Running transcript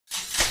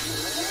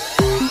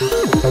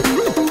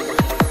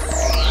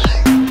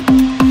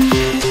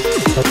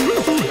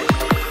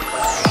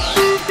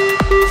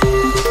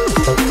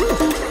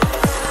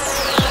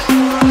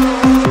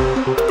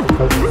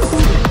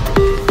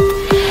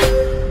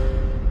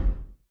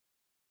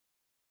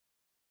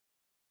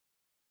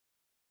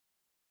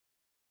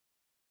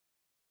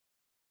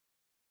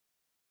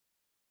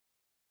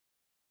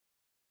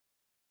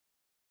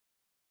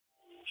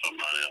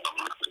somebody else?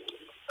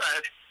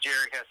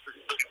 Jerry Hester.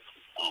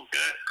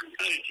 Okay.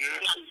 Hey,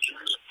 Jerry.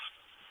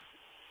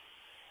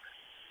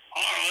 All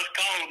right, let's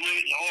call the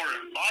meeting to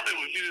order. Bobby,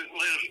 would you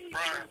lead us in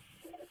prayer?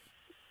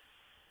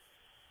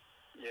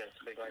 Yes,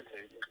 be glad to.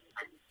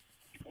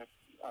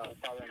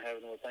 Father in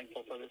heaven, we're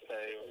thankful for this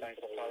day. We're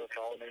thankful, Father,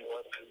 for all the many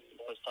blessings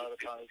bestowed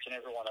upon each and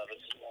every one of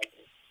us.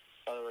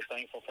 Father, we're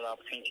thankful for the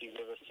opportunity you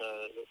give us to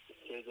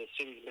do the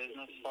city's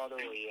business. Father,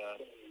 we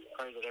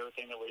pray that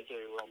everything that we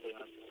do will be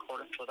in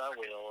accordance with our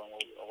will and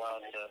will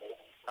allow us to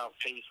have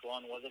peace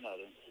one with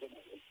another.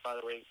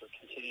 Father, we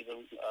continue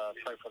to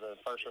pray for the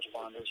first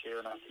responders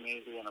here in our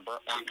community and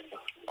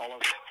all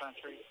over the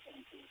country.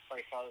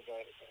 Pray, Father,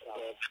 that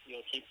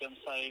you'll keep them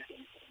safe,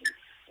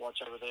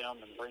 watch over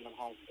them, and bring them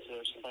home to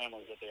their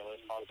families at the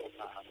earliest possible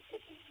time.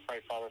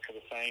 Pray, Father, for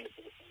the same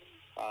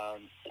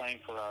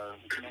for our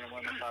men and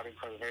women fighting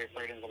for the very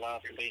freedoms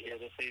allowed to be here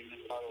this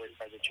evening. Father, we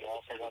pray that you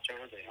also watch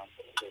over them,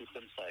 keep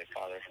them safe,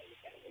 Father.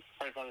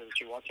 Pray, Father, that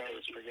you watch over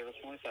us, forgive us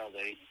when we fail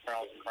thee. For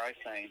all in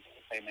Christ's name,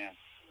 amen.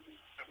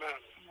 Amen.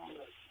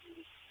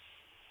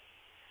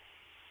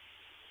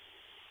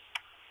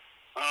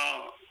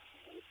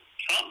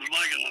 Something's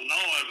making a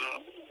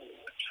noise.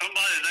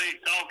 Somebody that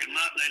ain't talking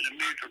might need to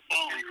mute their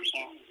phone or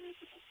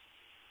something.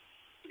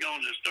 It's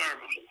going to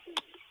disturb us.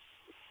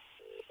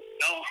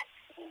 No.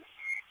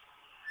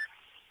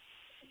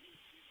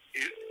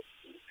 It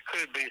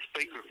could be a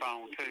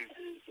speakerphone, too.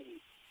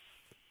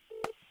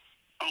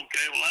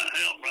 Okay, well, that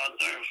helped right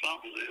there.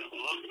 Something is a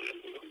little bit.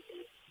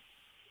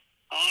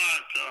 All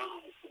right.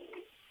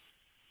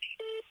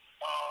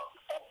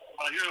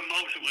 I hear a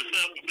motion we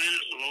accept the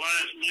minutes of the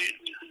last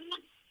meeting.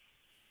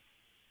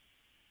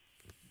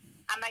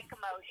 I make a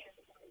motion.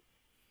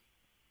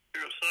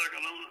 Hear a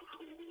second on it?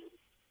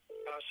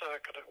 I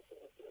second it.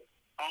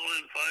 All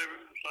in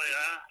favor, say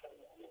aye.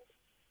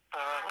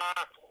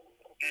 Aye.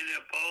 Any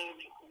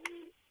opposed?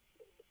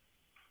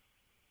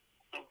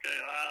 Okay,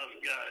 ayes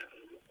got it.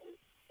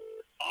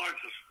 All right,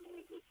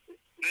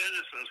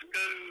 business and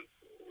school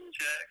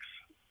checks.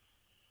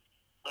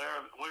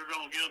 We're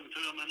going to give them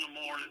to them in the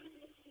morning,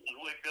 and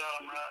we've got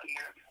them right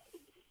here.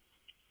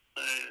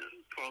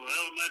 For the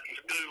elementary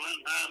school and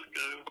high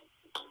school,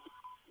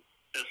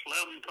 it's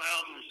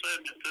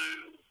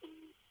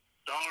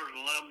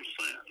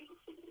 $11,072.11.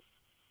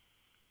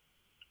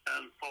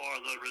 And for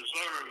the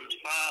reserve, it's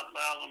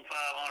 $5,536.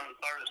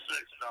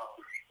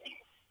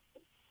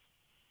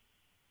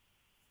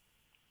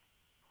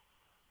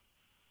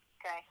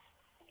 Okay.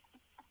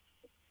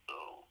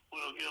 So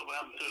we'll give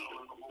them to them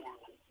in the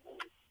morning.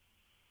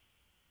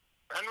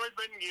 And we've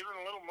been given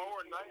a little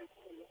more than that.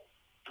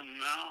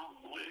 No.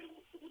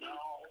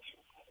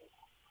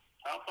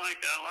 I think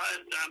that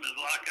last time is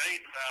like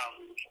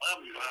 8,000,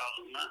 11,000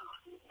 now.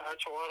 That's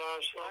what I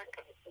was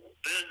thinking.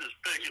 Business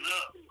picking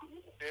up.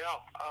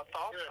 Yeah, I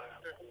thought so.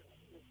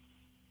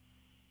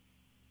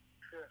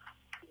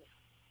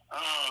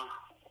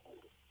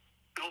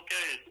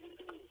 Okay.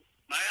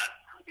 Matt,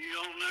 you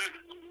on there?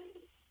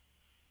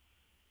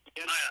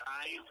 Yes, Matt.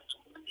 I am.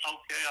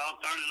 Okay, I'll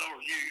turn it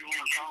over to you. You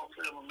want to talk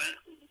to him a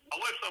minute?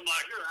 I wish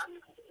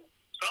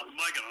something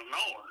making a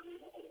noise.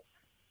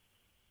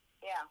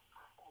 Yeah.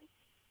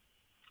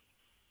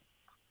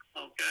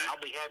 Okay. I'll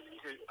be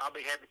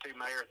happy to,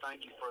 Mayor.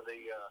 Thank you for the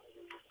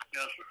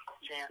Yes, sir.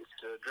 chance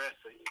to address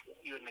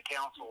you and the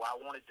council. I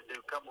wanted to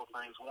do a couple of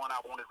things. One, I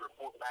wanted to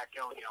report back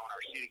on you on our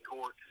city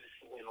court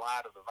in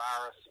light of the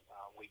virus.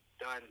 We've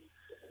done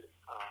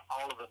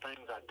all of the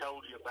things I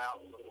told you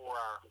about before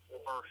our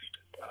first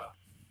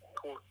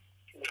court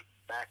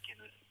back in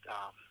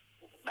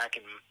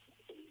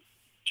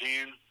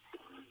June.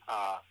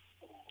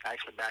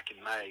 Actually, back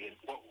in May. And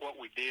what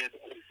we did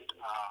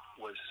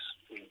was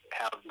we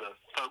have the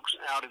folks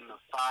out in the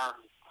fire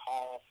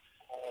hall.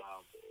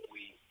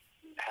 We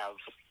have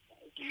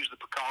used the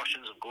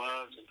precautions of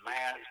gloves and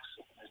masks.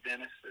 As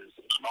Dennis has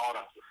bought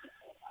a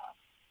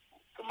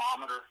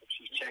thermometer.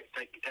 She's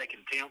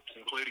taking temps,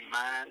 including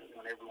mine,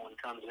 when everyone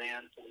comes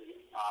in.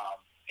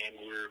 And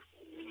we're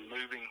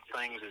moving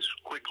things as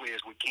quickly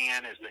as we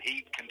can. As the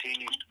heat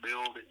continues to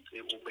build,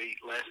 it will be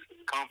less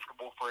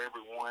comfortable for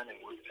everyone, and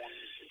we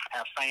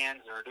have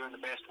fans and are doing the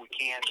best we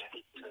can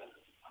to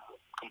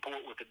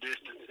comport with the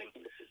distancing.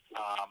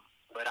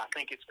 But I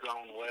think it's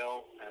gone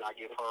well, and I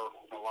give her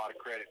a lot of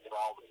credit for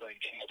all the things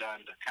she's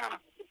done to kind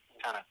of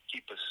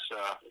keep us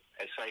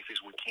as safe as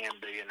we can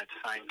be, and at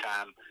the same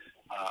time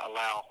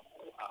allow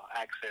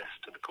access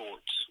to the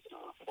courts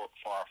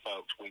for our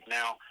folks. We've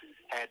now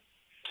had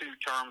 2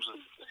 terms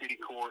of city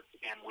court,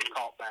 and we're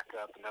caught back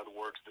up. In other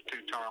words, the 2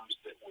 terms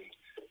that we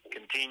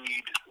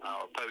continued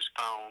or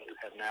postponed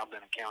have now been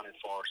accounted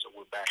for, so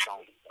we're back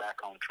on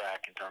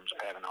track in terms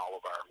of having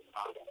all of our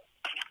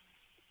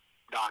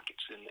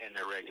dockets in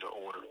their regular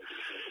order.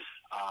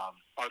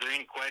 Are there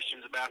any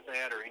questions about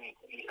that, or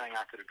anything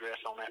I could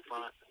address on that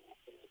front?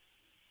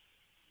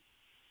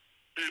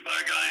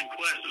 Anybody got any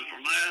questions for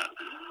Matt?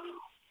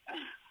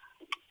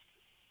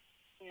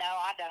 No,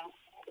 I don't.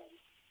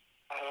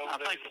 I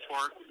think it's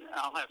worked.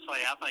 I'll have to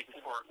say, I think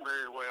it's worked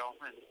very well,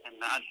 and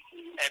I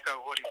echo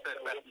what he said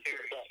about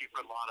Terry.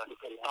 put a lot of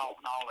thought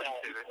and all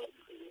into it.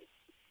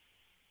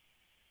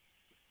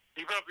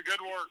 Keep up the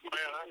good work,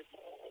 man.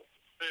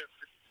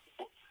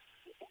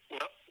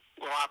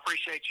 Well, I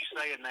appreciate you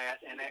saying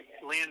that, and that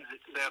lends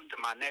itself to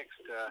my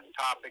next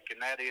topic,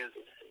 and that is,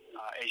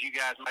 as you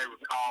guys may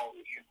recall,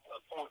 you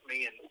appoint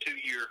me in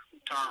 2-year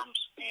terms,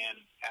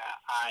 and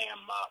I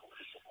am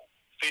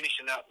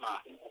finishing up my,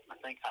 I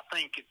think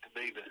it to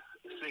be the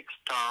 6th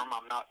term.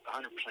 I'm not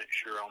 100%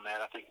 sure on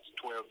that. I think it's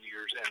 12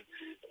 years, and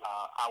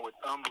I would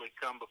humbly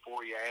come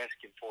before you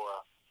asking for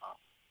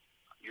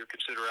your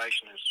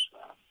consideration as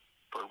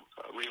for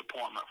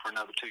reappointment for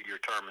another 2-year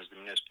term as the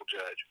municipal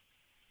judge.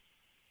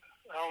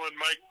 I would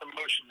make the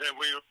motion that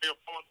we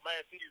appoint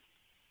Matthew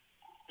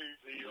to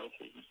the.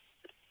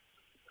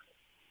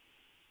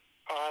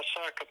 I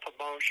second the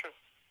motion.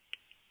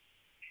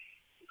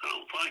 I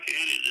don't think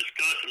any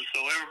discussion,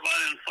 so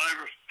everybody in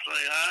favor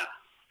say aye.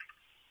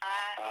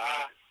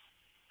 Aye.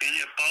 Any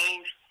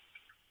opposed?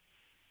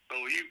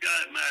 So you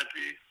got it,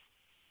 Matthew.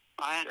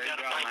 I ain't got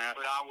a vote,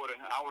 but I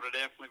would have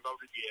definitely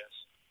voted yes.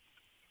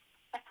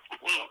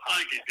 Well,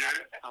 thank you,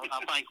 Jerry. I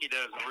think he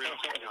does a real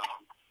good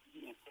job.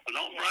 But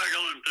don't brag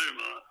on him too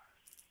much.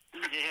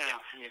 Yeah,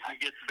 you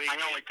get the big. I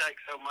can only take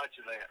so much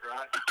of that,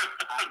 right?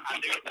 I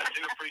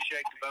do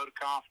appreciate the vote of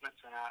confidence,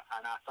 and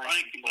I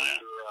thank you for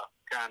your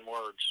kind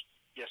words.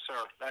 Yes,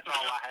 sir. That's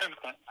all I have,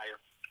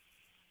 Mayor.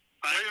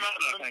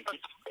 Thank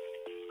you.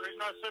 The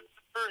reason I said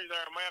hurry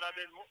there, man, I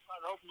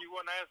was hoping you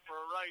wouldn't ask for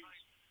a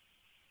raise.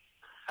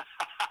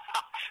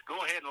 Go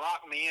ahead and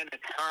lock me in at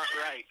the current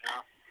rate,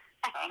 huh?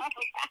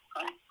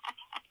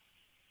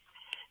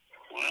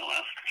 Well,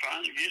 I was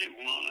trying to get him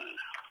one.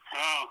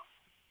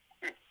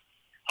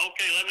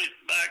 Okay, let me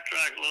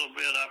backtrack a little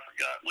bit. I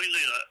forgot. We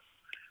need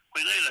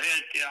a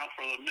head count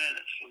for the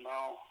minutes and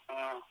all.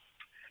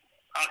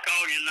 I'll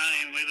call your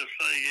name, either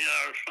say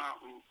yeah or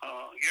something.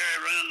 Gary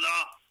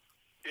Randolph.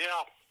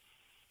 Yeah.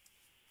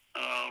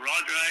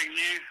 Roger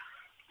Agnew.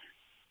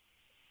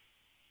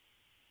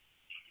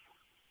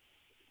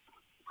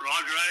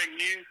 Roger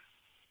Agnew.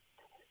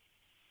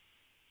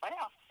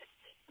 Well.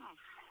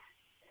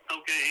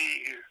 Okay, he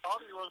ain't here.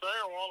 Thought he was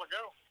there a while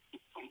ago.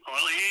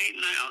 Well, he ain't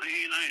now. He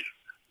ain't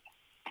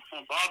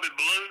answering. Bobby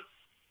Blue.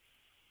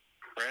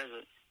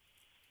 Present.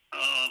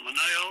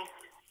 Maneo.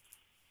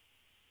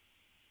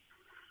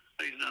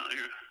 He's not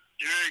here.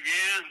 Jerry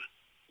Guin.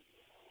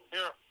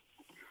 Here.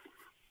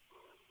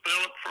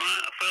 Philip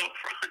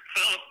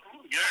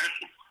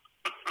Garrison.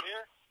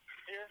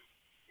 Here.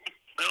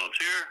 Philip's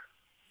here.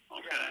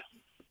 Okay.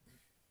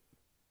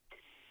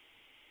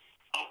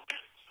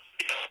 Okay.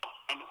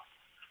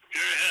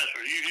 Jerry Hess,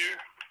 are you here?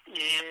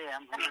 Yeah,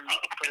 I'm here,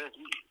 Mr.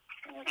 President.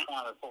 That's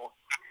not a point.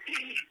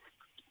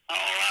 All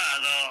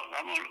right.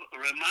 I'm going to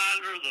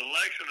reminder the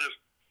election is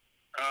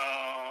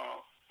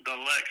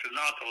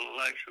not the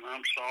election.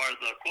 I'm sorry.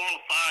 The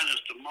qualifying is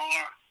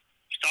tomorrow.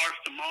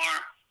 Starts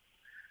tomorrow,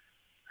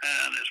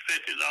 and it's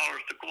 $50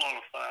 to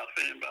qualify.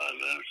 If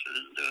anybody's interested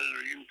in doing it,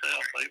 or you can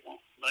tell people,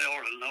 they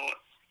already know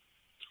it.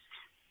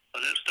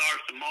 But it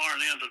starts tomorrow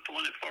and ends the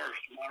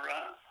 21st. Am I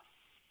right?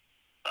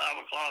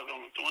 5 o'clock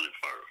on the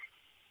 21st.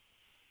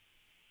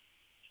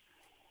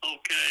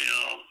 Okay.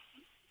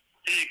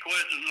 Any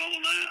questions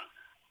on that?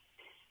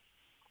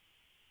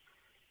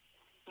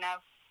 No.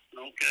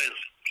 Okay.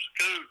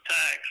 School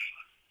tax.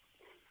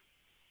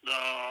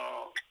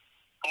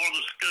 For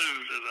the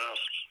schools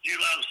is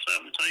July the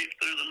 17th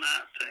through the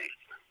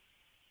 19th.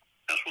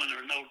 That's when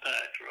there's no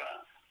tax,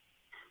 right?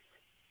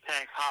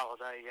 Tax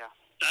holiday, yeah.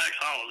 Tax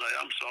holiday.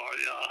 I'm sorry.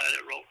 Yeah, I had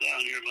it wrote down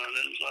here, but I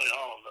didn't say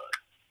holiday.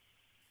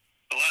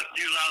 So that's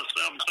July the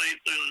 17th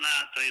through the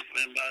 19th, if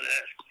anybody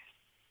asks.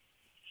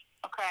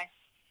 Okay.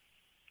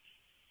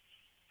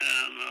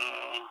 And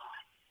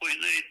we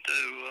need to,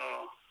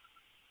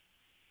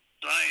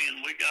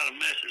 Zane, we got a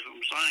message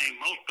from Zane.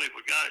 Most people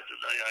got it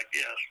today, I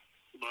guess.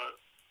 But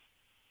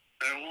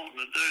they're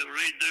wanting to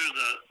redo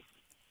the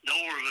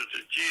doors at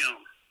the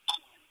gym.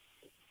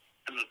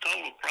 And the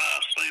total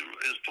price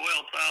is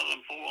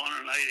 $12,488.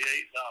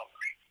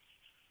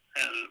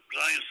 And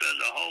Zane said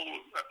the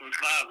whole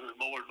advisory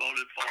board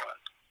voted for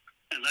it.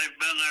 And they've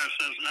been there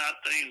since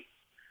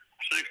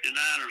 1969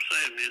 or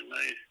 70, and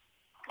they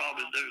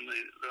probably do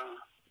need it done.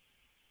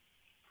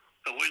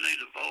 So we need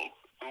to vote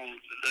on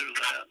to do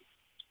that.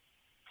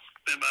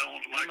 If anybody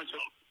wants to make a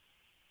vote.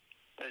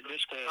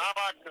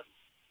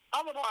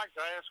 I would like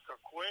to ask a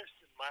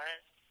question,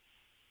 man.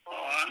 All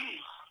right.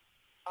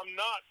 I'm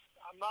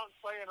not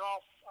saying right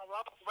off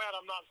the bat,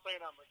 I'm not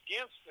saying I'm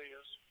against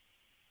this,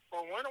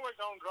 but when are we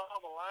going to draw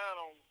the line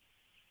on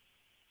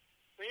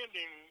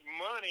spending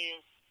money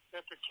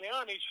that the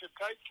county should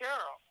take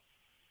care of?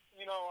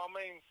 You know, I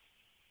mean,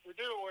 we've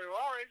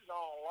already done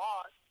a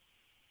lot.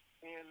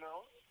 And,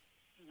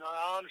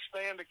 I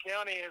understand the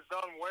county has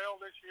done well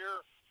this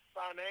year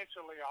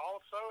financially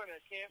also, and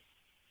it can't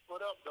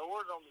put up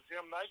doors on the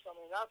gymnasium. I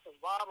mean, that's a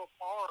vital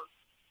part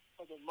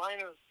of the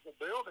maintenance of the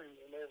buildings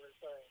and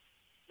everything.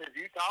 Have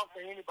you talked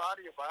to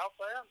anybody about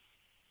that?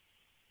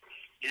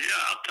 Yeah,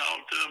 I've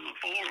talked to them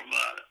before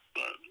about it.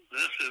 but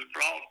this is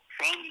brought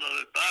from the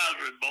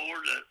advisory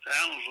board that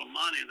handles the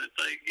money that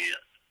they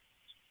get.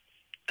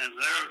 And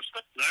these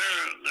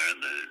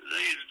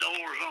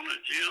doors on the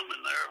gym,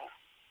 and they're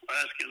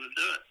asking to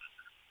do it.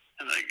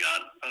 And they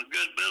got a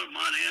good bit of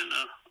money in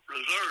the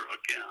reserve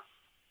account.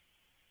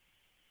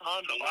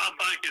 So I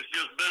think it's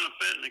just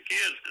benefiting the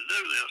kids to do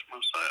this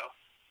myself.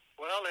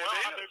 Well,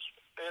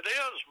 it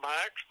is,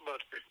 Max,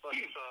 but the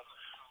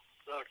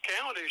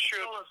county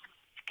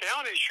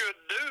should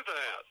do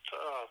that.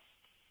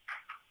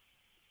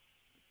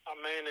 I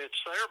mean,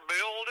 it's their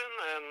building,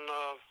 and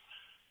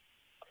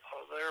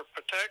they're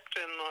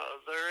protecting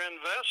their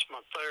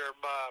investment there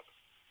by.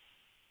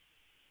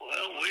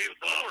 Well, we've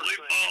bought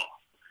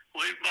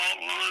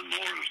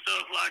lawnmowers and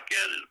stuff like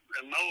that,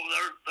 and mow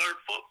their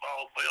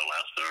football field.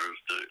 That's theirs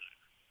too.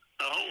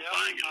 The whole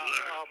thing is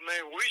there. I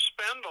mean, we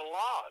spend a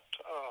lot,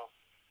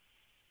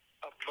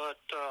 but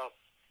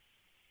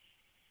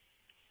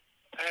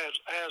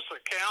has the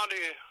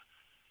county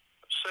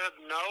said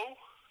no?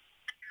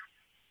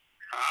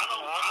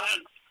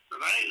 There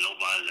ain't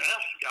nobody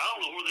asked. I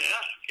don't know where they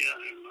asked the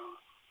county.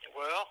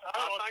 Well,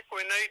 I think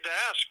we need to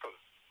ask them.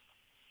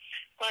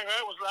 I think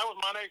that was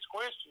my next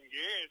question.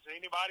 Yeah, has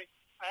anybody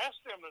asked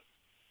them to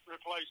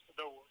replace the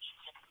doors?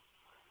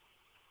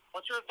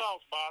 What's your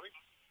thoughts, Bobby?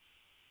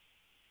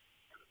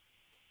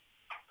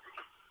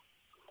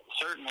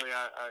 Certainly,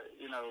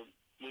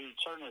 we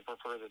certainly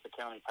prefer that the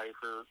county pay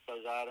for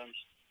those items.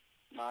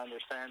 My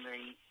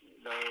understanding,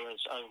 though,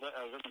 is I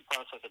was in the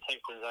process of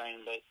texting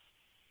Zane, but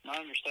my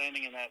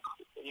understanding in that,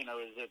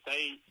 is that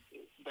they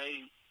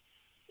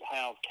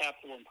have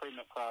capital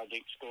improvement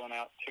projects going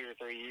out 2 or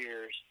 3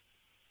 years,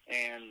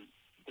 and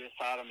this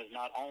item is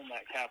not on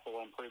that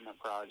capital improvement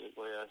project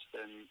list,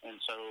 and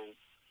it's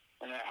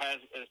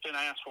been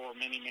asked for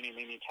many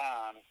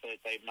times that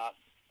they've not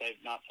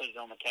put it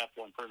on the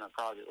capital improvement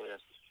project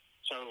list.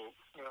 So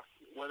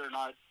whether or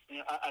not,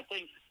 I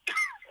think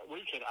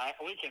we can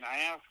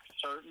ask,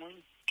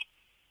 certainly,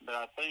 but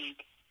I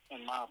think,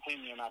 in my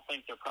opinion, I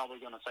think they're probably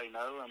going to say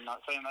no. I'm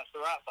not saying that's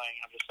the right thing.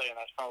 I'm just saying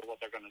that's probably what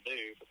they're going to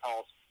do,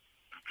 because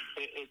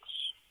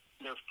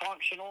they're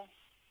functional.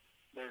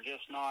 They're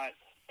just not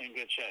in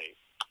good shape,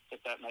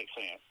 if that makes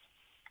sense.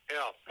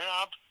 Yeah,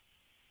 I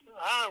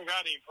haven't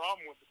got any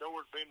problem with the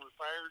doors being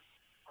repaired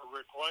or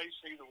replaced,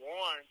 either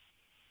one.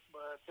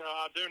 But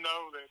I do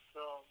know that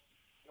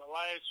the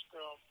last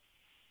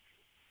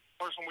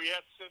person we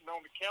had sitting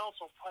on the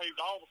council paved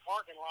all the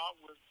parking lot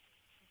with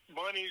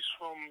monies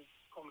from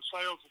the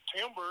sales of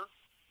timber,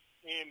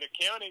 and the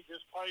county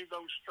just paved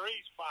those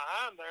streets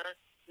behind there.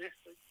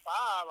 District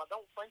 5, I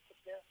don't think the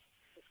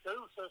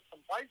school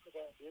system paid for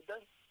that, did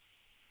they?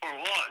 For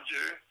what,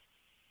 Jerry?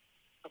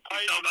 The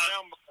paving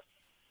down.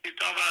 You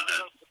talking about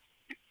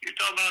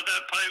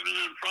that paving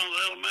in front of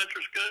the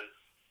elementary school?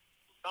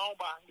 No,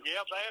 that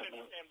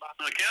and by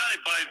the county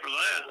paid for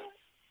that.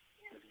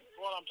 That's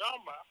what I'm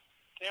talking about.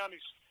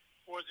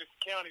 Was it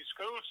county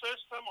school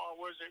system, or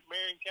was it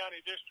Marion County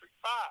District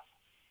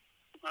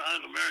 5?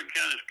 The Marion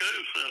County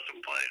school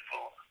system paid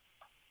for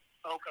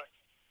it. Okay.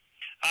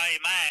 Hey,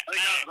 Matt.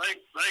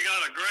 They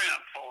got a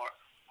grant for it.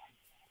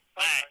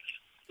 Matt.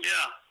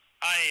 Yeah.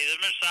 Hey, this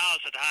is Mr.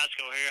 Silas at the high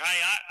school here.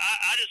 Hey,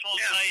 I just want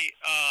to say,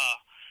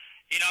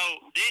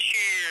 this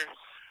year,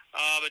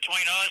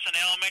 between us and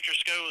elementary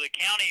school, the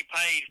county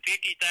paid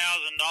 $50,000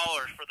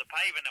 for the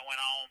paving that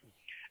went on,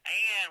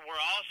 and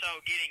we're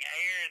also getting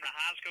air in the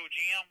high school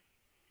gym.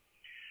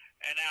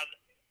 And now,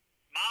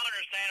 my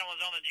understanding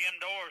was on the gym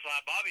doors,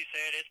 like Bobby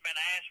said, it's been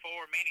asked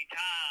for many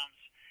times,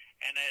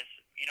 and it's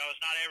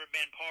not ever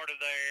been part of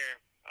their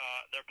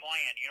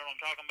plan. You know what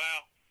I'm talking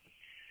about?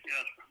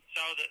 Yes.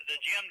 So the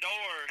gym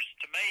doors,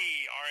 to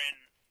me, are in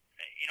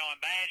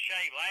bad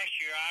shape. Last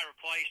year I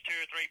replaced 2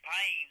 or 3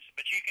 panes,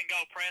 but you can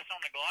go press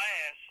on the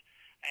glass,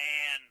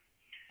 and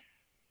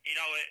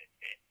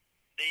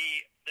the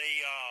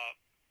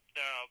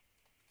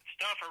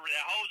stuff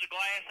that holds the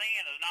glass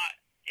in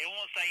it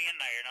won't stay in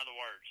there. In other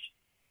words.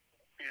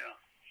 Yeah.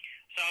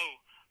 So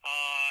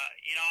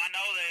I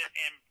know that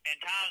in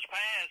times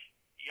past,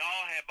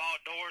 y'all have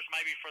bought doors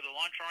maybe for the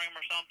lunchroom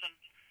or something.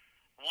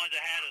 Ones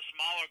that had a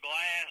smaller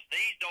glass.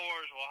 These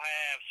doors will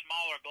have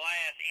smaller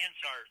glass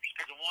inserts,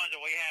 because the ones that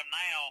we have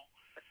now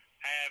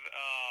have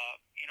a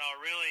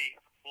really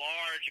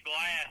large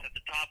glass at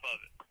the top of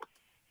it.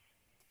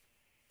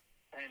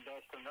 And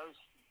Dustin, those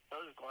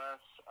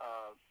glass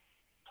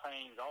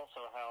panes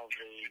also have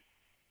the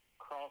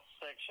cross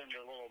section,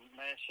 the little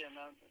mesh in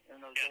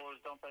those doors,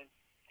 don't they?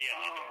 Yeah.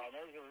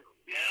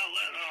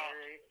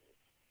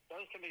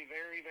 Those can be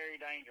very, very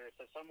dangerous.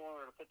 If someone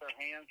were to put their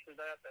hands through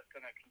that, that's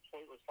going to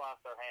completely slice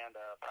their hand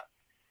up.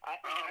 Let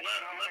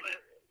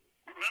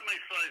me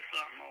say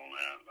something on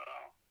that.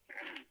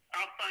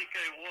 I think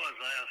they was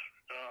asked.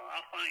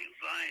 I think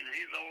Zane,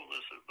 he's over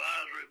this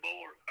advisory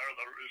board, or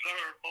the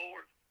reserve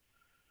board,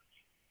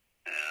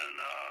 and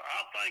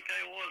I think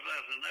they was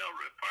asked, and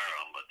they'll repair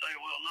them, but they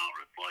will not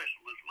replace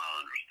them, is my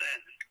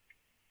understanding.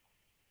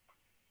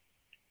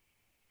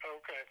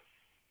 Okay.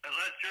 Is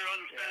that your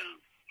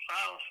understanding,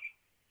 Silas?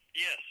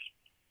 Yes.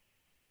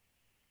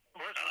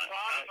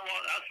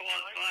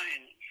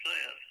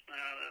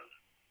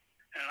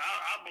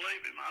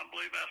 I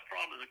believe that's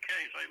probably the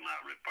case. They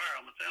might repair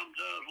them, but them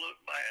does look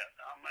bad.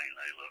 I mean,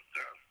 they look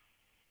terrible.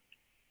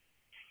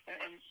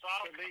 And so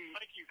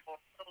thank you for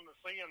filling us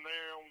in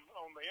there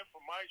on the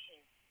information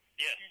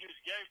Yes. you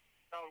just gave,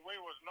 because we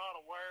was not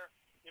aware.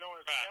 You know,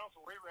 as Right.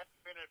 council, we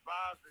haven't been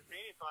advised if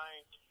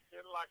anything,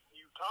 like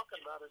you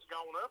talking about, it's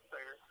gone up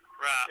there.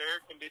 Right. The air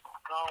conditioning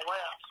and all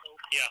that. So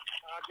Yeah.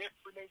 I guess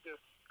we need to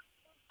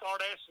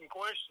start asking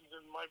questions,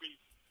 and maybe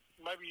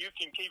you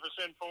can keep us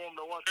informed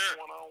of what's Sure.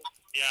 going on.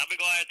 Yeah, I'll be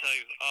glad to.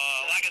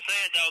 Like I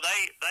said though,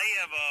 they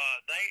have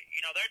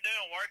they're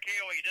doing work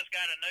here. We just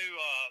got a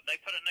new they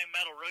put a new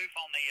metal roof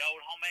on the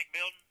old home ec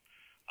building.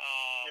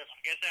 Yes.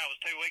 I guess that was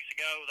 2 weeks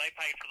ago. They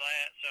paid for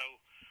that. So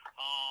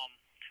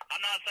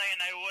I'm not saying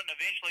they wouldn't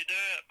eventually do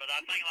it, but I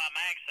think like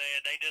Max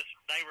said,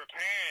 they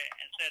repair it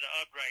instead of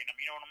upgrading them.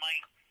 You know what I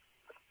mean?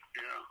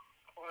 Yeah.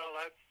 Well,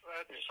 that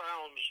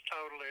sounds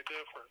totally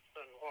different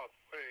than what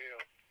we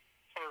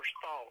first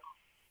thought.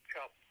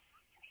 Yep.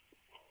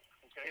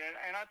 Okay.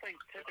 And I think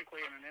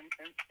typically in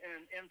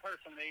an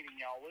in-person meeting,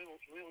 y'all, we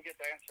will get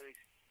to ask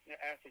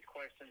these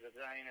questions of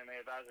Zane and the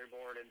advisory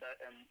board and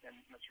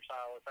Mr.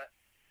 Silas.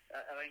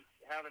 I think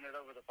having it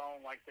over the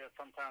phone like this,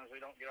 sometimes we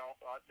don't get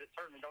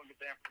certainly don't get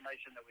the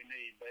information that we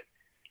need. But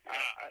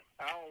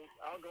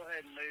I'll go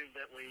ahead and move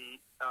that we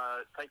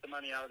take the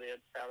money out of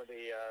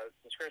the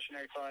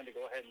discretionary fund to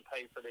go ahead and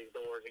pay for these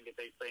doors and get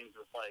these things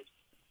replaced.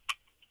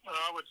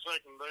 I would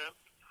second that.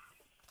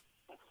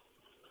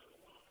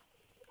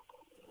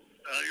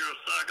 You're a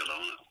second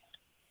on it.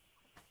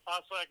 I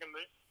second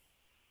it.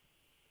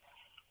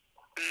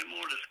 Any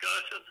more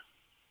discussion?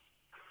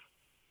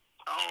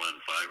 All in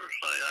favor,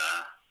 say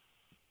aye.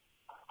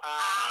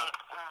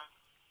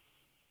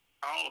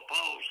 All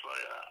opposed,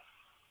 say aye.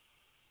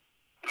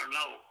 Or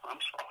no, I'm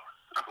sorry.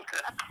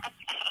 Okay.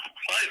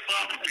 Say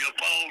something if you're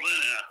opposed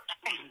anyhow.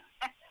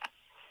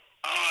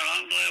 All right,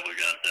 I'm glad we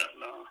got that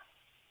done.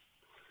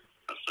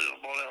 Let's see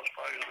what else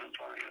figuring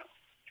anything else.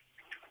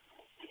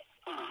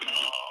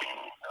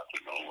 Have to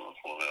go with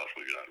what else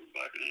we got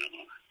back in.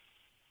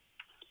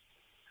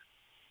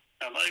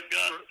 Now they've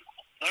got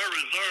their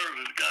reserve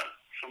has got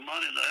some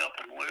money to help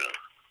them with,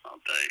 I'll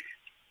tell you.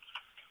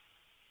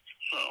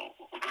 So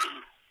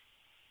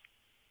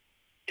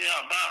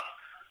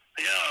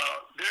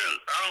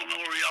I don't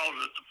know where y'all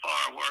was at the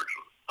fireworks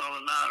the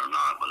other night or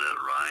not, but it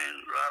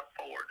rained right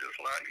before, just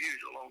like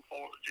usual on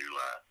 4th of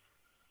July.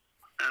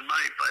 And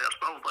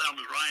Mayfest, both of them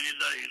was rainy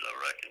days, I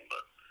reckon,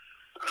 but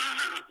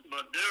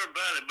Deer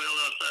Valley built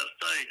us that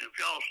stage. If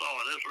y'all saw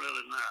it, it's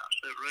really nice.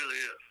 It really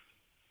is.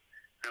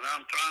 And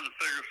I'm trying to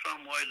figure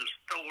some way to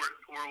store it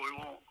where we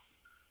won't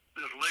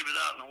just leave it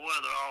out in the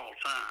weather all the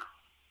time.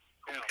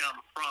 Come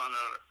out in front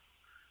of it.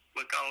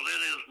 Because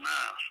it is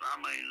nice. I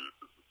mean,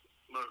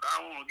 but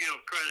I want to give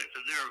credit to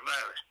Deer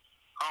Valley.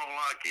 All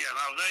I can.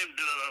 I was aiming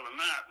to do it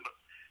overnight, but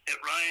it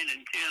rained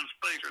and Ken's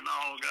speaker and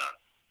all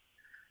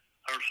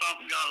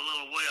something got a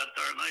little wet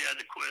there and they had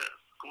to quit.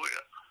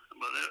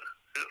 But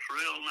it's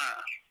real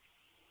nice.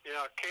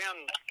 Yeah, Ken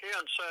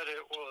said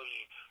it was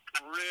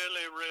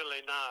really,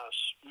 really nice.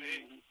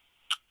 Mm-hmm.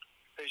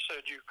 He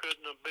said you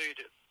couldn't have beat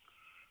it.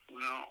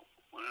 No,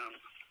 well,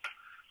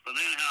 but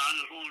anyhow, I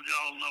just wanted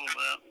y'all to know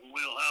that, and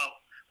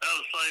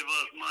that'll save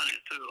us money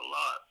too a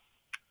lot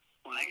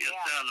when it gets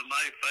down to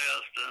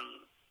Mayfest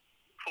and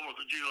 4th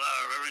of July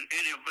or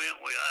any event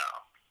we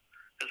have.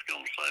 It's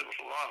going to save us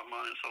a lot of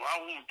money, so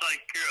I want to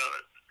take care of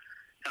it,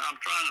 and I'm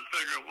trying to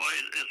figure a way.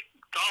 It's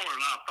taller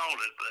than I thought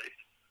it'd be.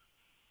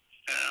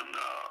 And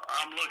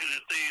I'm looking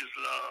at these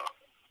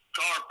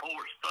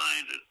carports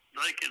things that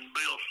they can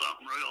build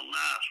something real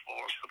nice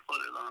for us to put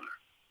it under.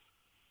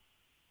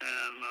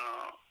 And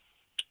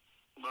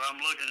but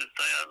I'm looking at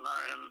that,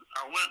 and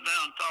I went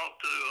down and talked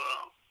to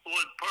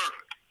Wood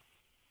Perfect,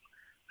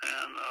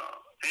 and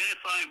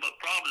anything but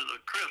probably the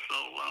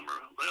Crystal lumber,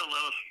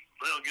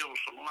 they'll give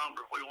us some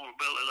lumber if we want to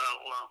build it out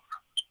of lumber.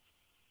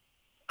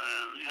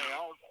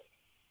 And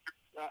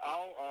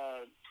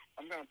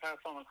I'm going to pass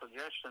on a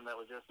suggestion that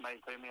was just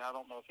made to me. I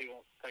don't know if he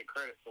wants to take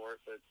credit for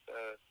it, but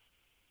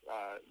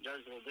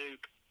Judge LeDuc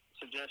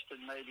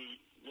suggested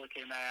maybe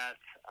looking at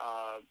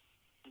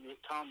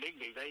Tom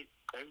Bigby.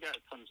 They've got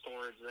some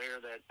storage there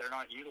that they're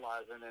not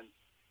utilizing, and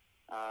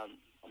I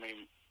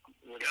mean,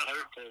 would it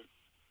hurt to?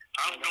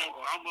 I'm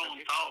going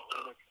to talk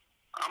to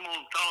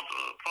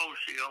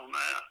Foshi on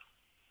that,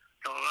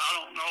 because I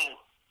don't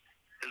know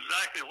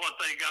exactly what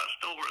they got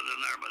stored in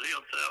there, but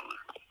he'll tell me.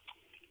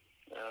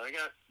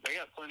 They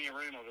got plenty of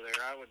room over there.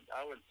 I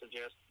would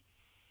suggest,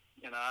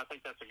 I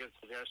think that's a good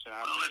suggestion.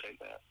 I appreciate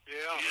that.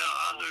 Yeah,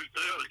 I do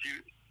too. But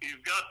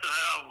you've got to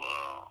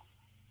have.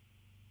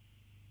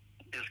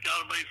 It's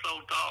got to be so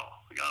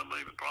tall. It's got to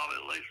be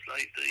probably at least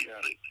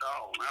 18 feet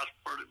tall, and that's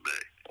pretty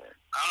big. Yeah.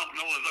 I don't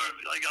know if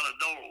they got a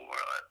door over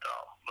that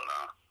tall, but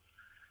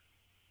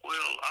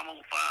I'm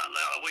gonna find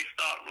out. We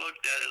stopped and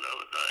looked at it the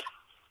other day,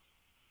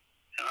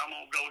 and I'm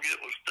gonna go get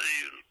with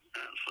Steve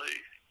and see.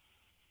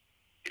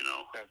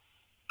 Okay.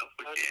 If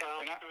we That can.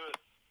 sounds good.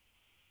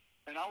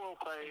 And I will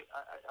say,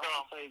 I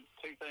will say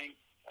two things.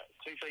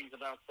 two things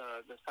about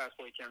this past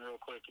weekend,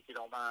 real quick, if you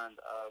don't mind.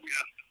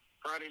 Yeah.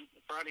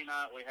 Friday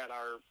night we had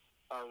our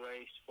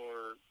race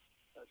for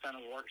kind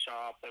of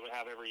workshop that we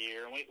have every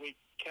year, and we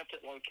kept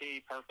it low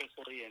key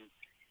purposely, and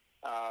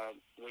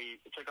we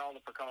took all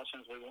the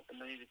precautions we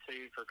needed to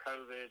for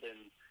COVID,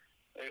 and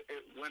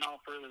it went off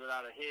really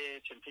without a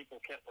hitch, and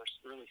people were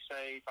really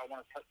safe. I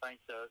want to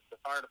thank the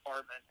fire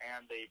department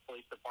and the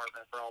police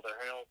department for all their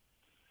help.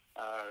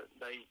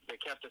 They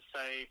kept us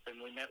safe,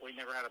 and we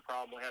never had a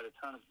problem. We had a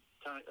ton of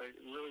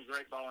really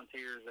great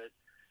volunteers that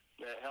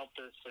helped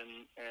us,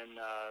 and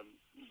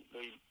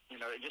we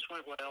it just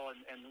went well,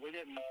 and we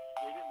did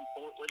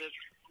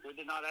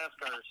not ask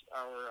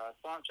our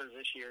sponsors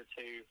this year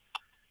to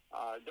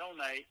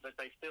donate, but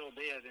they still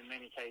did in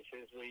many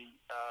cases. We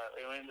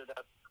ended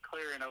up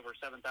clearing over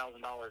 $7,000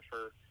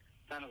 for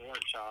kind of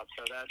workshops,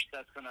 so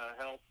that's going to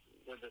help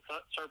with the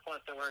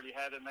surplus that we already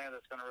had in there.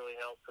 That's going to really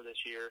help for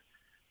this year.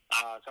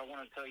 So I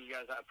want to tell you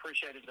guys I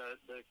appreciated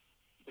the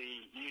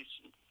use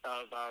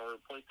of our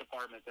police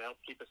department to help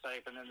keep us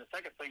safe. And then the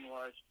second thing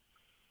was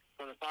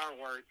for the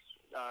fireworks.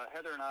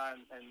 Heather and I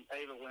and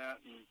Ava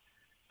went and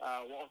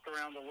walked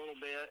around a little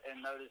bit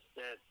and noticed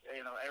that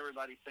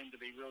everybody seemed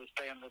to be really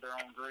staying with their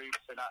own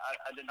groups, and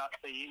I did not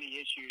see any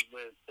issues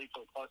with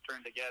people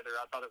clustering together.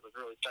 I thought it was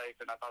really safe,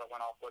 and I thought it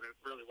went off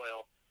really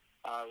well.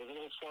 It was a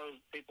little slow,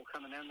 people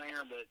coming in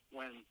there, but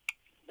when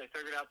they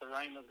figured out the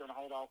rain was going to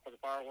hold off for the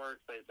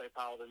fireworks, they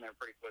piled in there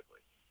pretty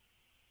quickly.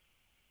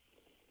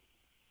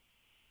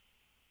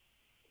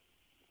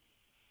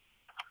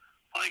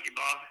 Thank you,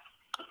 Bobby.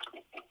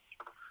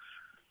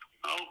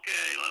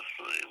 Okay, let's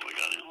see. We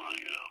got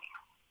anything else?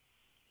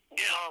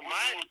 Yeah,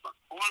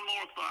 one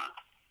more thing.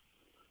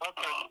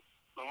 Okay.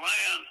 The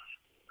land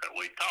that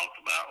we talked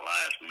about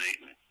last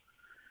meeting,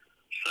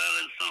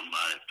 selling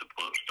somebody to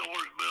put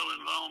storage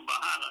buildings on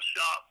behind a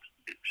shop.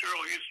 It sure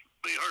used to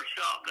be her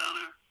shop down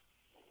there.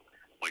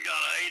 We got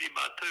 80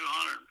 by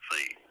 200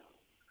 feet.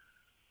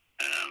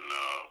 And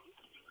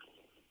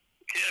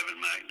Kevin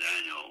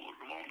McDaniel was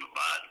wanting to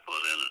buy it to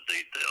put in a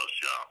detail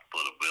shop,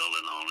 put a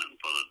building on it and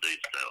put a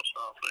detail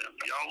shop in.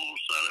 Y'all want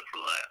to sell it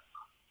for that?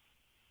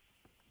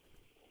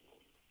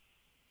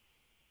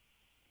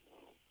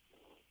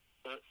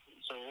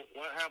 So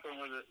what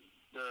happened with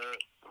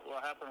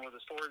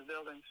the storage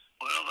buildings?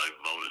 Well, they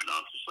voted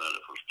not to sell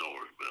it for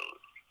storage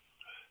buildings.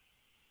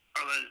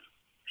 Or they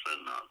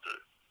said not to.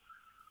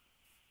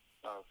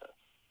 Oh, okay.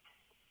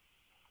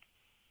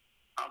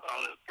 I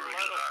thought it was a pretty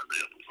good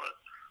idea, but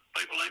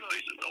people ain't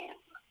beating the door.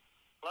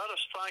 Let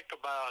us think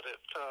about it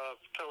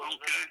till the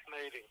next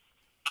meeting.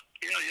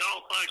 Yeah,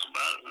 y'all think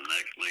about it in the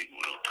next meeting.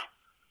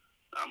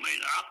 I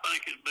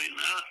think it'd be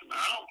nice, and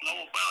I don't know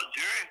about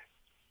Jerry.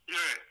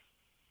 Jerry.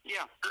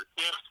 Yeah.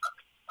 Yes.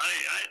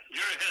 Hey,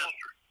 Jerry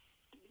Hester.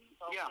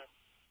 Okay. Yeah.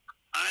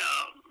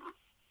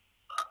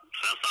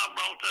 Since I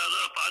brought that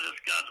up, I just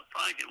got to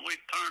thinking we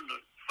turned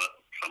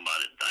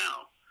somebody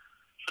down,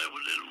 said we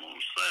didn't want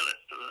to sell it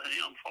to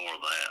him for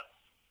that.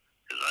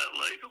 Is that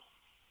legal?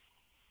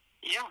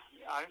 Yeah,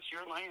 it's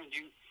your land.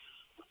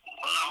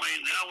 But now we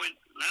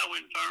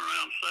can turn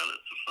around and sell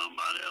it to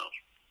somebody else.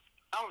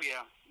 Oh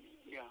yeah.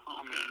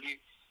 Okay.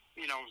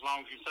 As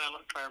long as you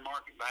sell it fair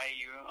market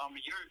value,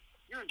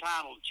 you're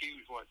entitled to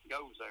choose what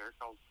goes there.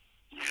 Cause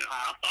yeah,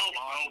 I thought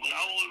so, but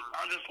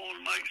I just want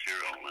to make sure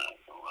on that,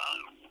 so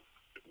I don't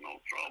get no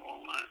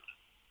trouble on that.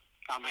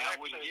 I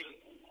wouldn't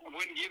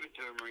give it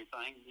to him or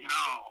anything.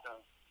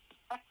 No.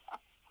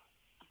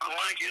 I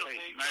think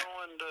he's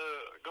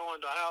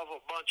going to have a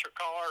bunch of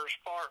cars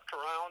parked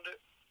around it.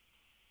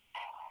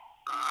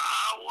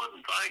 I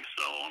wouldn't think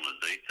so on the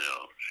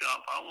detail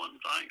shop. I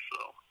wouldn't think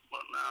so.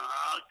 But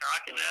now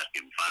I can ask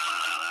him to find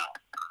that out.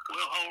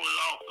 We'll hold it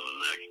off to the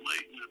next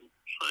meeting and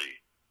see.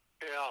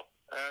 Yeah.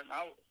 And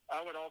I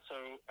would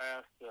also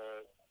ask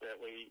that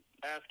we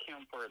ask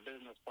him for a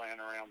business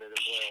plan around it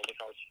as well,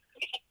 because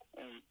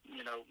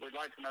we'd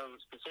like to know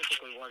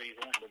specifically what he's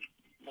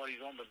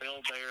wanting to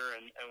build there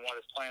and what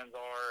his plans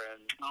are,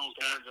 and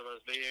storage of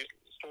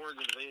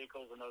the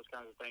vehicles and those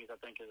kinds of things. I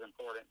think is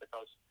important,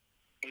 because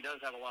he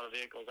does have a lot of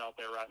vehicles out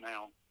there right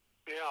now.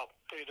 Yeah,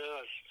 he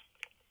does.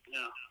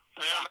 Yeah.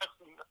 Yeah, that's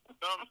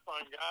another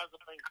thing, guys.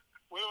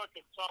 We look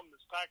at something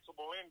that's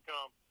taxable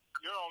income.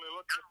 You're only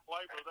looking at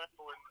labor that's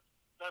going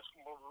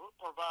to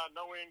provide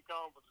no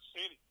income for the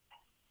city.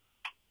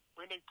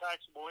 We need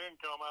taxable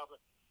income out of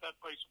that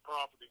piece of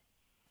property.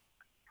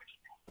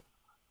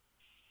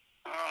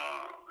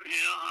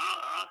 Yeah,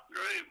 I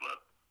agree,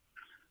 but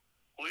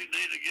we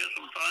need to get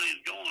some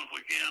things going if we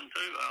can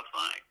too, I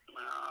think.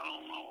 I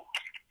don't know.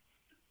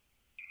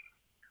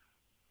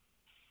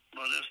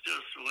 But we'll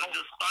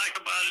just think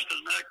about it the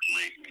next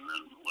meeting, and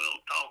then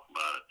we'll talk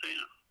about it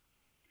then.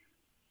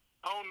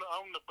 On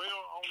the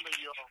bill,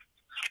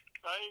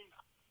 Dave,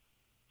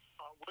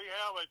 we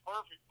have a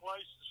perfect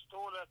place to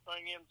store that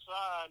thing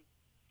inside.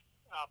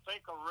 I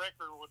think a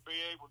wrecker would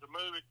be able to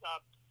move it.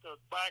 The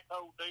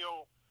backhoe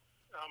deal,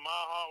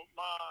 my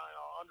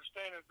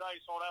understanding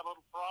today, saw that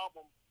little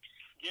problem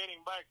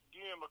getting back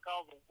again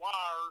because of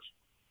wires.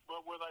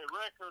 but with a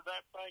record,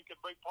 that thing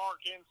could be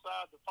parked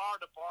inside the fire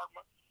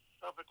department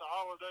up at the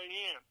Holiday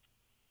Inn.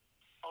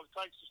 All it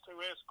takes is 2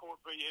 escort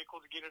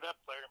vehicles to get it up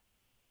there.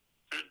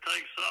 It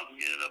takes something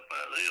to get it up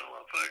that hill,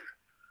 I figure.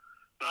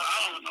 But I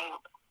don't know.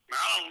 There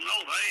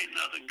ain't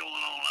nothing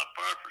going on up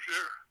there for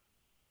sure.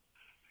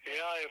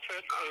 Yeah, if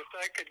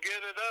they could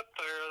get it up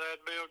there,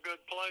 that'd be a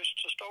good place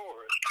to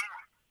store it.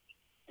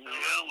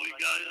 Yeah, we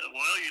got it.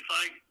 Well, you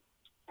think?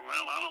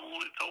 Well, I don't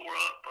want it tore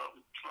up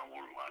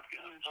somewhere like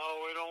that.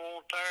 Oh, we don't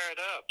want to tear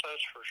it up.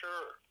 That's for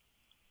sure.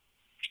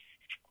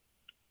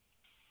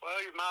 Well,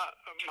 you might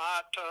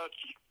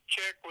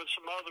check with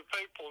some other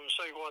people and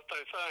see what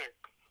they think.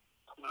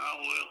 I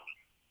will.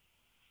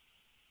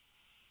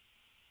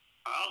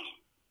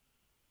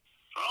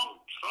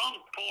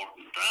 Some point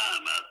in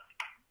time that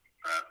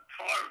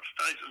fire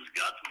station's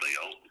got to be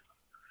open.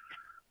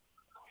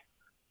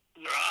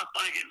 Or I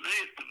think it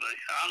needs to be.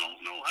 I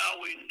don't know how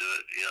we can do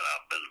it yet.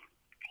 I've been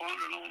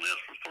pondering on this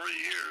for 3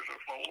 years or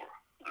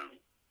 4,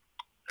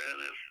 and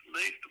it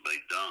needs to be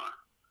done.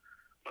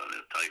 But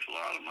it takes a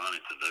lot of money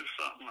to do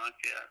something like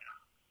that.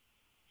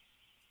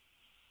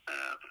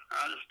 And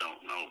I just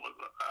don't know. But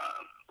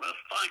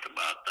let's think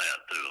about that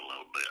too a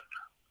little bit.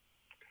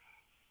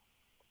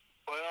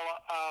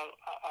 Well,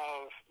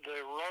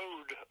 the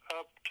road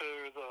up to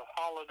the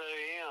Holiday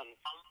Inn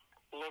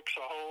looks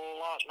a whole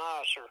lot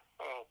nicer.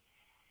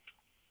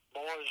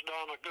 Boys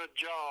done a good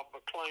job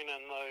of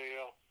cleaning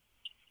the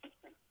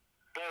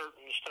dirt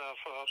and stuff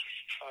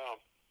up.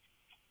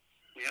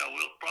 Yeah,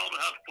 we'll probably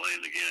have to clean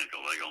it again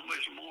because there's going to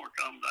be some more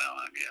come down,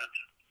 I guess.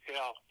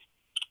 Yeah.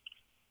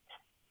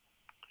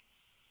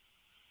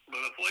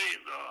 But if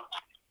the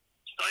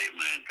state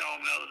man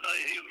called me the other day,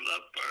 he was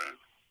up there.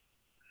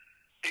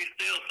 He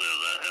still says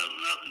that has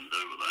nothing to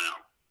do with them.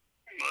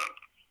 But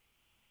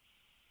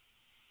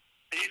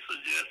he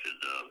suggested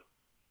that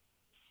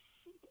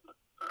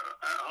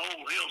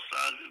whole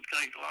hillside would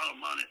take a lot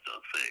of money to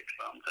fix,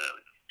 I'm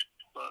telling you.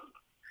 But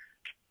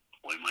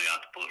we may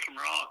have to put some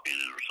rock in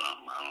it or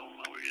something. I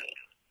don't know yet.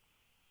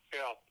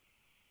 Yeah.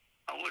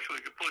 I wish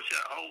we could push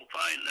that whole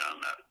thing down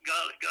that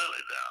gully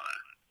down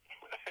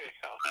there.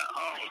 Yeah. That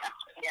hole.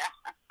 Yeah.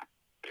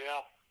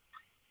 Yeah.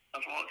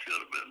 That's what should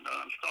have been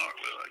done to start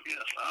with, I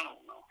guess. I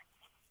don't know.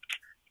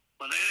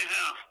 But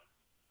anyhow,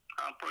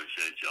 I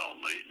appreciate y'all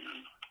meeting.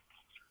 And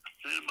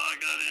if anybody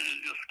got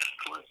any just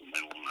questions they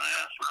want to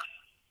ask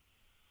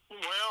me?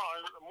 Well,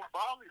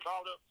 Bobby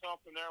brought up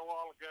something there a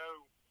while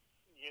ago.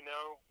 You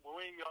know,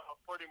 we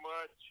pretty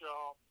much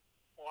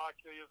like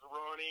his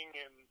running,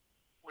 and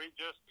we've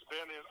just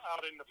been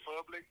out in the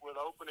public with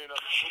opening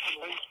up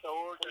new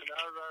stores, and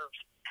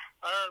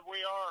there we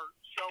are,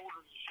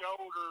 shoulder to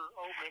shoulder,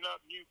 opening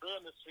up new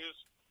businesses.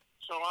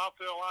 So I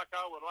feel like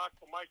I would like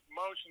to make the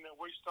motion that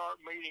we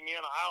start meeting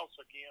in a house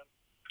again.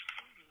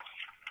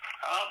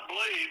 I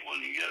believe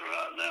when you get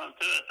right down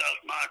to it,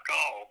 that's my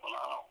call, but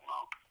I don't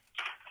know.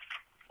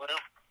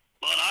 Well,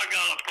 but I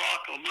got a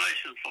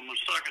proclamation from the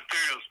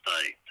Secretary of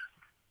State,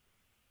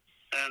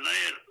 and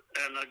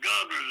the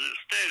governor is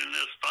extending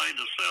this thing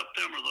to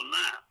September the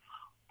 9th.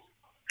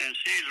 And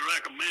she's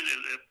recommended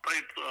that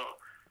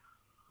people,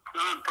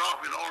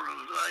 non-profit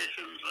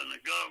organizations and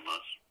the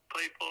government's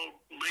people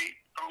meet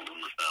on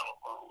the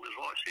telephone is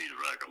what she's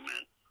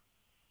recommending.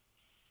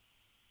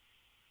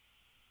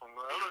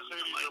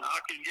 I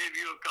can give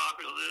you a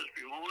copy of this if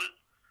you want it,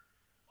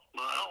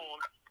 but I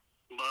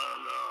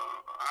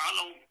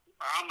don't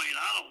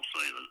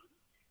see that.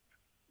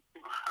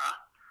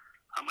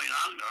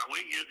 We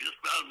can get just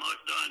about as much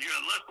done here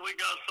unless we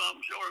got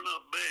something short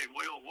enough big.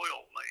 We'll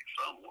meet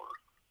somewhere.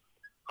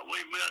 We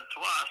met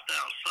twice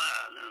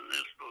outside, and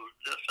this was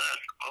just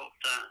after both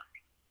times.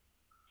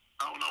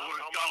 I don't know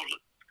where it's called.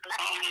 I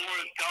don't know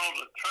where it's called.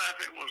 The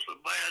traffic was so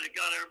bad it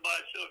got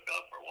everybody shook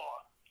up for a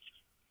while.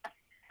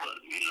 But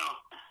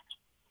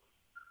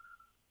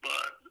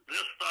but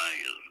this thing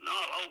is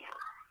not over.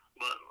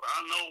 But I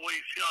know we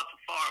shot the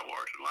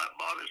fireworks, and like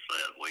Bobby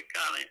said, we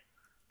kind of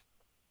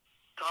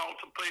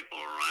talked to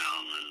people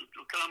around and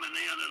coming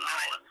in and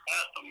all, and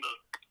asked them to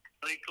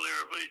be clear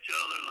of each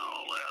other and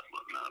all that.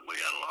 But we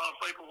had a lot of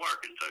people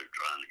working too,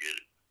 trying to get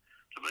it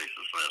to be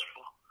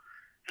successful.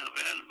 And if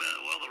it hadn't been,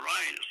 well, the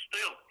rain is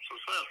still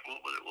successful,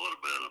 but it would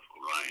have been if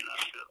the rain, I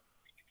guess.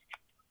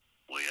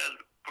 We had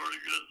pretty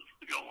good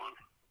going.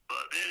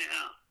 But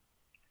anyhow,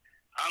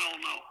 I don't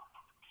know.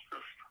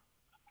 Just,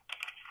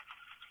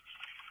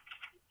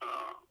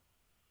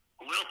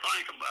 we'll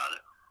think about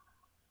it.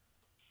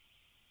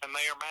 And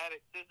Mayor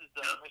Maddox, this is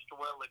Mr.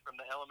 Welly from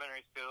the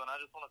elementary school, and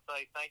I just want to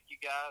say thank you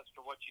guys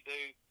for what you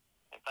do,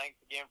 and thanks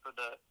again for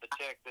the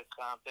check this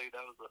time, too.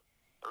 That was a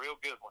real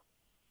good one.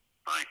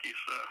 Thank you,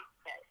 sir.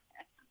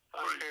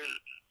 Okay.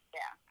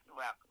 Yeah, you're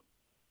welcome.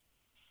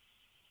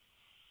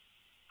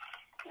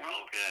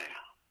 Okay.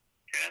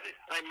 Kathy?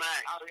 Hey,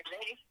 Max. Are we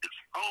ready?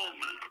 Oh,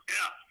 man.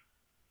 Yeah.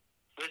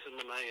 This is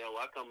Maneo.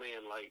 I come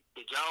in late.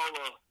 Did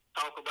y'all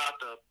talk about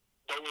the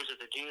doors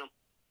at the gym?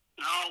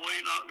 No,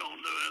 we're not going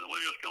to do it.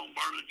 We're just going to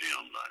burn the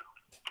gym down.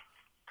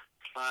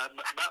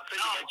 About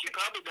figured that you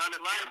probably done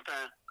it last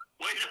time.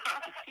 We done.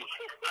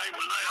 Hey,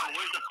 Manel,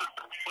 we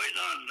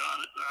done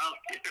it. I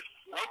was kidding.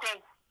 Okay.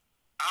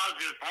 I was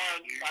just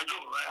kidding.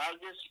 I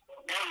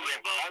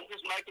was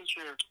just making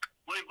sure.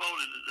 We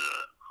voted to do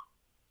it.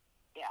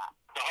 Yeah.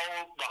 The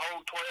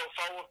whole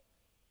 12-4?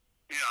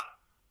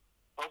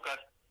 Yeah. Okay.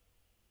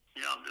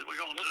 Yeah, we're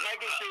going to do Just it.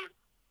 making sure.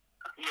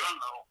 Yeah. I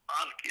know.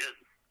 I was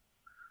kidding.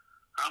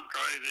 I'm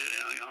crazy.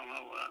 I don't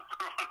know.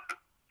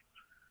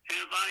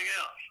 Anything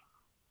else?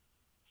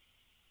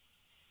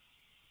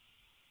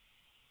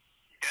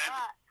 Okay. All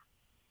right.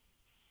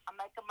 I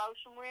make a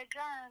motion, we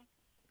adjourn.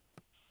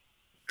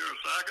 Here a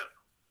second.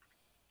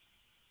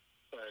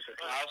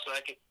 I'll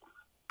second.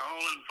 All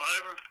in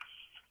favor?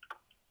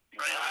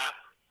 Say aye.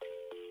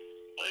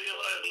 See you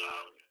later.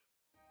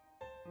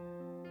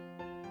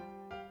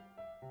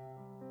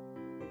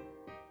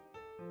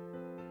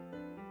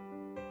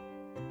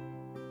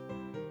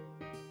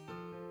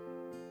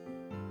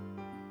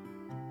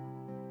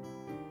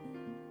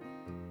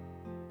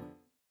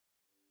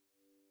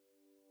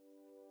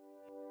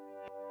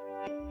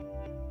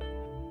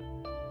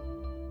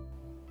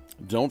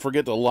 Don't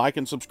forget to like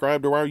and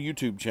subscribe to our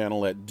YouTube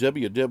channel at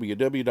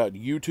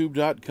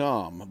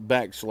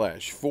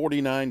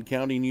www.youtube.com/49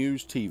 County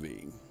News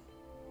TV.